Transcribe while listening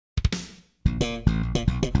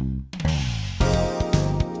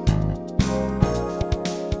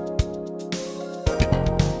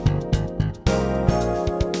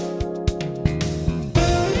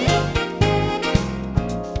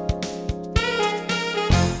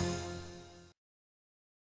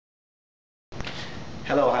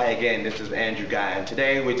again, this is Andrew Guy, and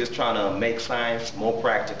today we're just trying to make science more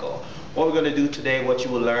practical. What we're going to do today, what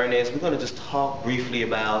you will learn is we're going to just talk briefly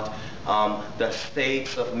about the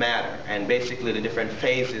states of matter and basically the different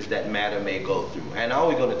phases that matter may go through. And all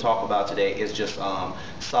we're going to talk about today is just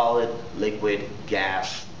solid, liquid,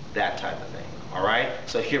 gas, that type of thing. Alright,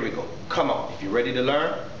 so here we go. Come on, if you're ready to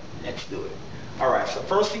learn, let's do it. Alright, so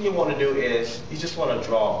first thing you want to do is you just want to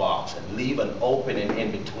draw a box and leave an opening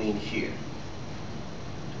in between here.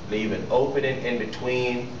 Leave an opening in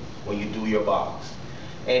between when you do your box.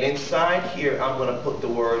 And inside here, I'm going to put the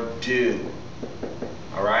word do.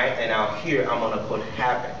 Alright, and out here, I'm going to put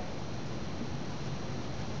happen.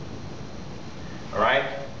 Alright,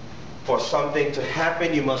 for something to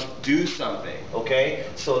happen, you must do something. Okay,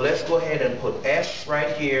 so let's go ahead and put S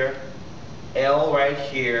right here, L right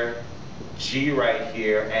here, G right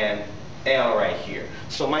here, and L right here.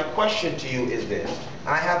 So my question to you is this.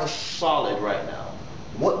 I have a solid right now.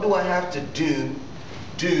 What do I have to do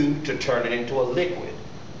to turn it into a liquid?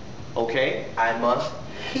 Okay, I must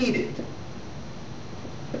heat it.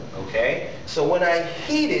 Okay, so when I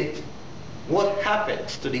heat it, what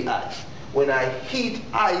happens to the ice? When I heat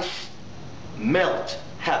ice, melt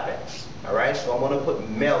happens. Alright, so I'm going to put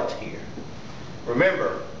melt here.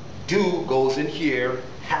 Remember, do goes in here,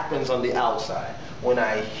 happens on the outside. When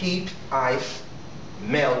I heat ice,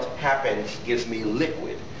 melt happens, gives me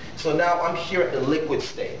liquid. So now I'm here at the liquid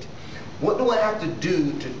state. What do I have to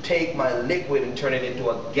do to take my liquid and turn it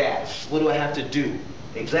into a gas? What do I have to do?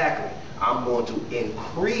 Exactly. I'm going to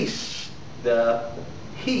increase the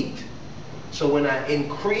heat. So when I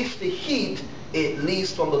increase the heat, it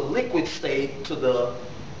leads from the liquid state to the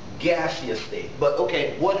gaseous state. But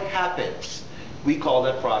okay, what happens? We call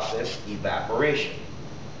that process evaporation.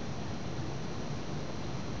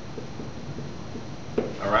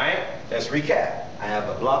 Alright, let's recap. I have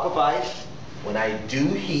a block of ice. When I do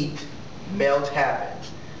heat, melt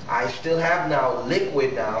happens. I still have now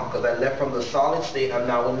liquid now, because I left from the solid state, I'm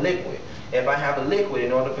now in liquid. If I have a liquid,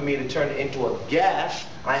 in order for me to turn it into a gas,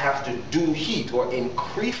 I have to do heat or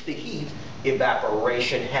increase the heat.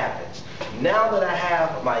 Evaporation happens. Now that I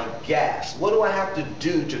have my gas, what do I have to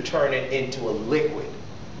do to turn it into a liquid?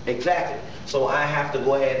 Exactly. So I have to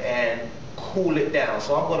go ahead and cool it down.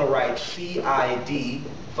 So I'm going to write CID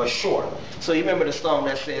for short. So you remember the song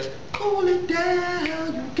that says, cool it down,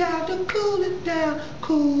 you got to cool it down,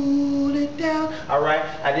 cool it down. Alright,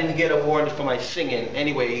 I didn't get awarded for my singing.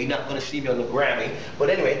 Anyway, you're not going to see me on the Grammy. But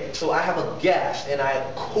anyway, so I have a gas and I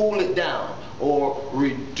cool it down or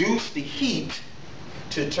reduce the heat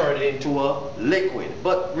to turn it into a liquid.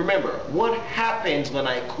 But remember, what happens when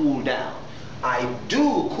I cool down? I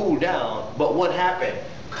do cool down, but what happened?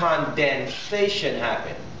 Condensation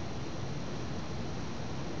happened.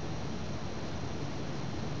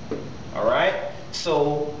 Alright,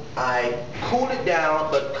 so I cool it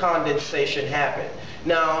down, but condensation happened.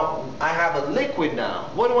 Now, I have a liquid now.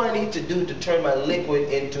 What do I need to do to turn my liquid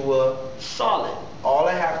into a solid? All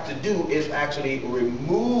I have to do is actually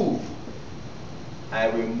remove. I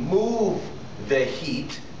remove the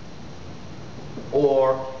heat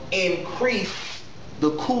or increase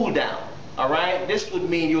the cool down. Alright, this would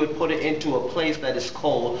mean you would put it into a place that is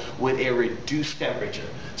cold with a reduced temperature.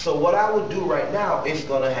 So what I would do right now is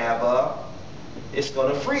going to have it's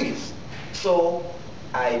going to freeze. So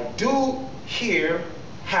I do here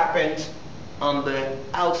happens on the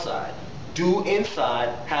outside. Do inside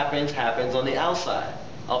happens on the outside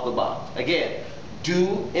of the box. Again,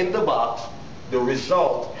 do in the box, the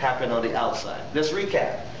result happened on the outside. Let's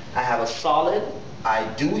recap. I have a solid, I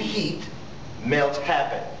do heat, melt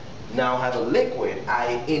happen. Now I have a liquid,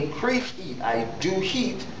 I increase heat, I do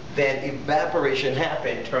heat, then evaporation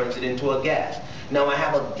happens, turns it into a gas. Now I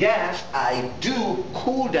have a gas, I do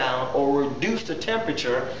cool down or reduce the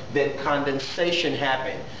temperature, then condensation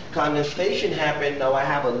happens. Condensation happens, now I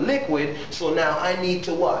have a liquid, so now I need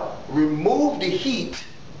to what? Remove the heat.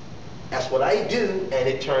 That's what I do, and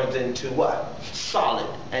it turns into what? Solid.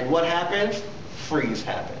 And what happens? Freeze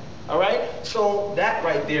happens. Alright? So that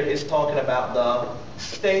right there is talking about the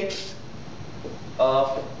states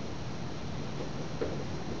of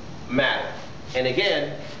matter. And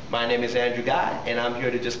again, my name is Andrew Guy, and I'm here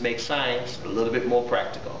to just make science a little bit more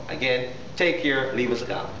practical. Again, take care, leave us a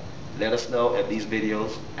comment. Let us know if these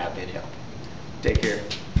videos have been helpful. Take care.